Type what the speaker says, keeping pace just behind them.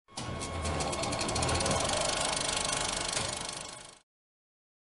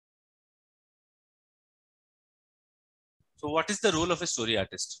So what is the role of a story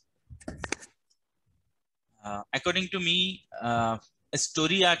artist? According to me, a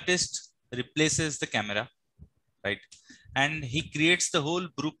story artist replaces the camera, right? And he creates the whole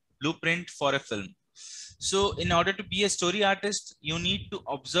blueprint for a film. So in order to be a story artist, you need to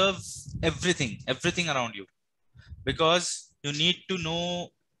observe everything around you, because you need to know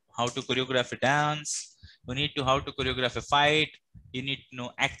how to choreograph a dance, you need to how to choreograph a fight, you need to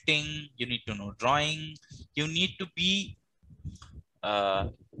know acting, you need to know drawing, you need to be uh,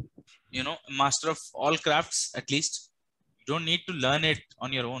 a master of all crafts at least. You don't need to learn it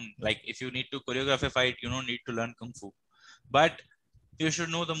on your own. Like if you need to choreograph a fight, you don't need to learn kung fu, but you should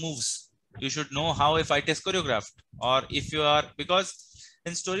know the moves, you should know how a fight is choreographed. Or if you are, because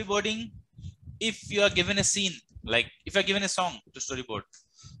in storyboarding, if you are given a scene, like if you're given a song to storyboard,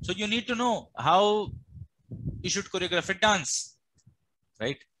 so you need to know how you should choreograph a dance,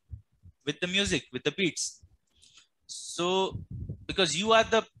 right? With the music, with the beats. So because you are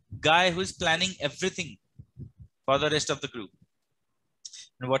the guy who is planning everything for the rest of the crew,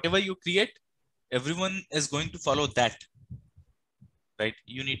 and whatever you create, everyone is going to follow that, right?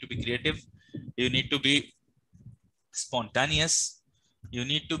 You need to be creative, you need to be spontaneous, you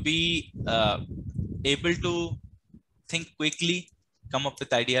need to be able to think quickly, come up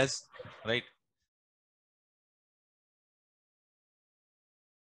with ideas, right?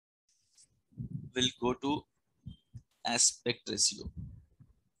 We'll go to aspect ratio.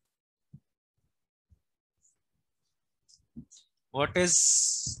 What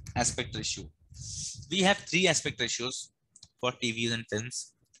is aspect ratio? We have three aspect ratios for TVs and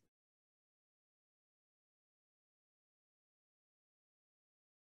films.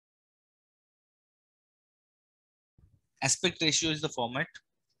 Aspect ratio is the format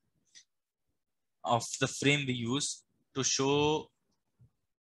of the frame we use to show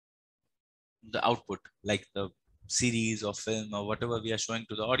the output, like the series or film or whatever we are showing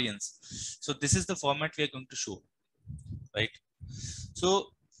to the audience. So this is the format we are going to show, right? So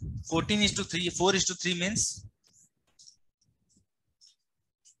 14 is to 3, 4 is to 3 means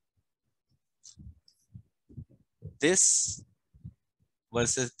this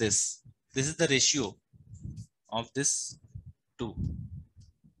versus this. This is the ratio of this two,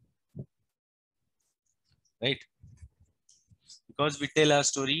 right? Because we tell our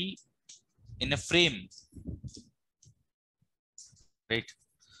story in a frame, right?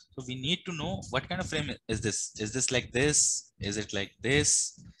 So we need to know what kind of frame is this. Is this like this? Is it like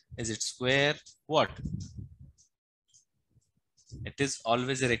this? Is it square? What? It is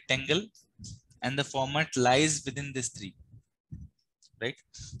always a rectangle, and the format lies within this three, right?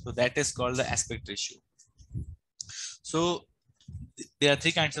 So that is called the aspect ratio. So there are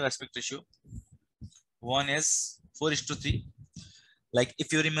three kinds of aspect ratio. One is 4 is to 3. Like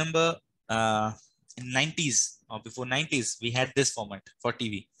if you remember, in 90s or before 90s, we had this format for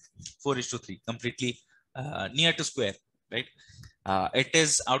TV, 4 is to 3, completely near to square, right? It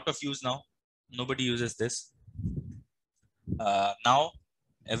is out of use now. Nobody uses this. Now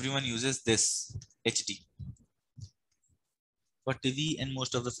everyone uses this HD for TV and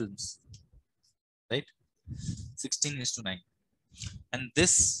most of the films, right? 16 is to 9. And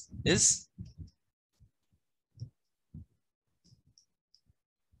this is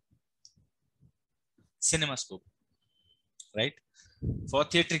cinemascope, right? For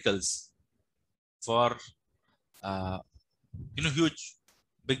theatricals, for uh, huge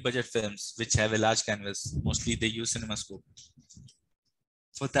big budget films which have a large canvas, mostly they use cinemascope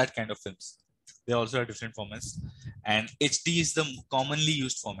for that kind of films. They also have different formats, and HD is the commonly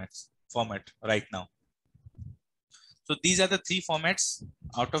used format right now. So these are the three formats,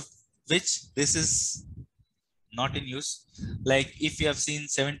 out of which this is not in use. Like if you have seen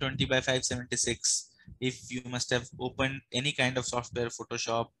 720 by 576, if you must have opened any kind of software,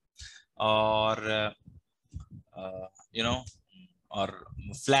 Photoshop or uh, you know or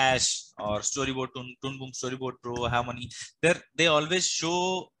Flash or Storyboard, Toon Boom, Storyboard Pro, Harmony, they always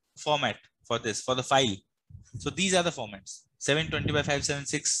show format for this, for the file. So these are the formats. 720 by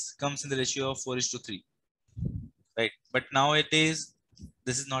 576 comes in the ratio of 4 is to 3, right? But nowadays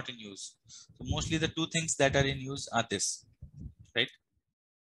this is not in use. So mostly the two things that are in use are this, right?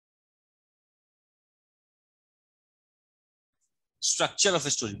 Structure of a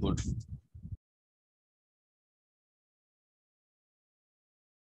storyboard.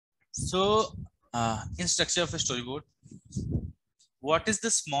 So in structure of a storyboard, what is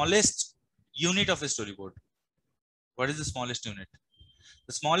the smallest unit of a storyboard? What is the smallest unit?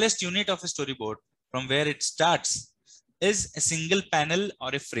 The smallest unit of a storyboard from where it starts is a single panel or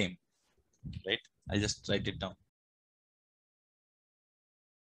a frame, right? I'll just write it down.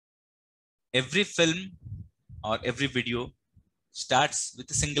 Every film or every video starts with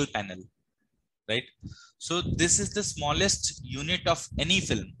a single panel, right? So this is the smallest unit of any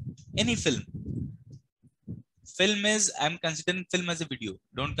film. Any film. Film is, I'm considering film as a video.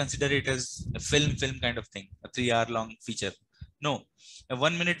 Don't consider it as a film kind of thing, a 3 hour long feature. No, a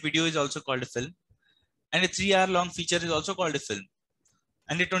 1 minute video is also called a film, and a 3 hour long feature is also called a film,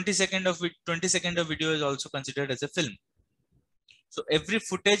 and a 20 second of video is also considered as a film. So every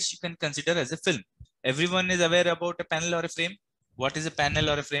footage you can consider as a film. Everyone is aware about a panel or a frame. What is a panel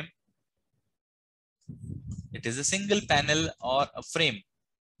or a frame? It is a single panel or a frame,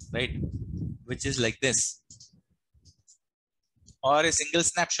 right? Which is like this, or a single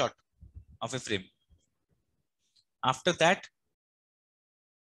snapshot of a frame. After that,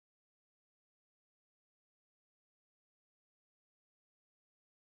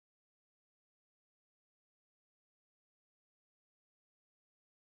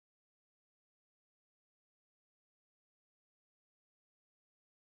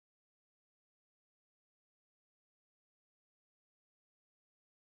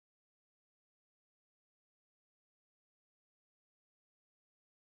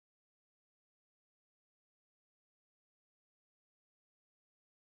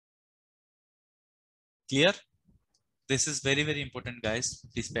 clear? This is very, very important, guys.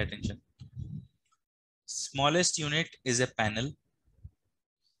 Please pay attention. Smallest unit is a panel.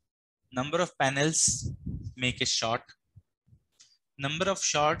 Number of panels make a shot. Number of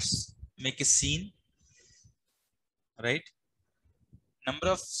shots make a scene, right? Number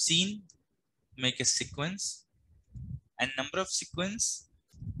of scene make a sequence, and number of sequence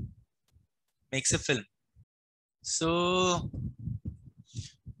makes a film. So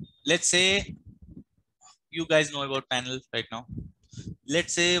let's say you guys know about panel right now.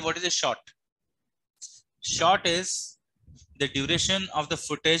 Let's say, what is a shot? Shot is the duration of the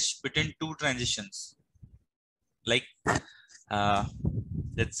footage between two transitions. Like,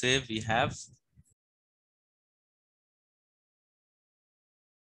 let's say we have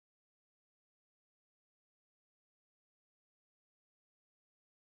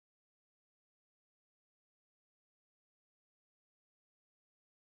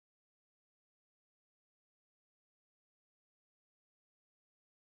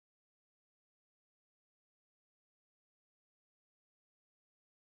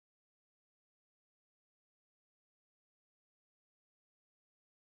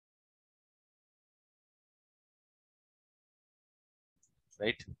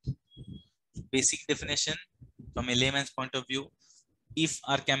right? Basic definition from a layman's point of view. If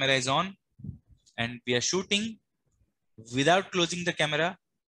our camera is on and we are shooting without closing the camera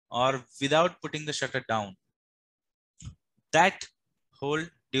or without putting the shutter down, that whole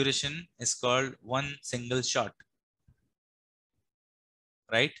duration is called one single shot,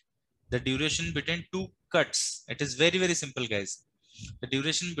 right? The duration between two cuts. It is very, very simple, guys. The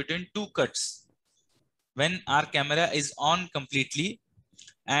duration between two cuts, when our camera is on completely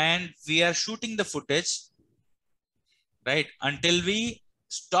and we are shooting the footage, right? Until we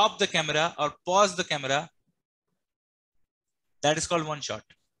stop the camera or pause the camera, that is called one shot.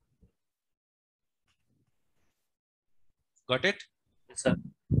 Got it? Yes, sir.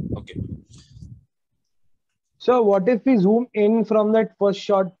 Okay. So what if we zoom in from that first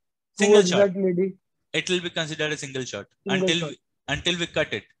shot Single towards shot. that lady? It will be considered a single shot Single until shot. until we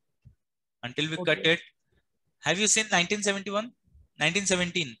cut it. Until we cut Okay. it. Have you seen 1971?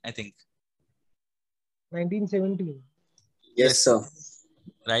 1917, I think. 1917. Yes, sir.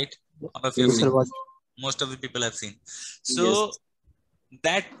 Right? All of you have Yes, seen. sir. Most of the people have seen. So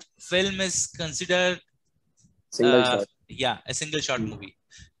that film is considered Single shot. yeah, a single shot movie.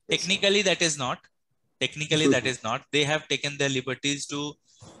 Yes, Technically, that is not. Technically, that is not. They have taken their liberties to,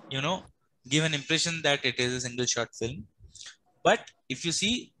 give an impression that it is a single shot film. But if you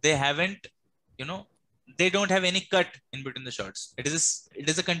see, they haven't, they don't have any cut in between the shots. It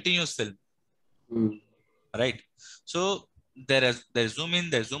is a continuous film, right? So there's zoom in,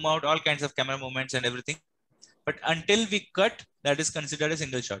 there's zoom out, all kinds of camera movements and everything. But until we cut, that is considered a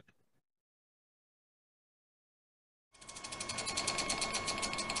single shot.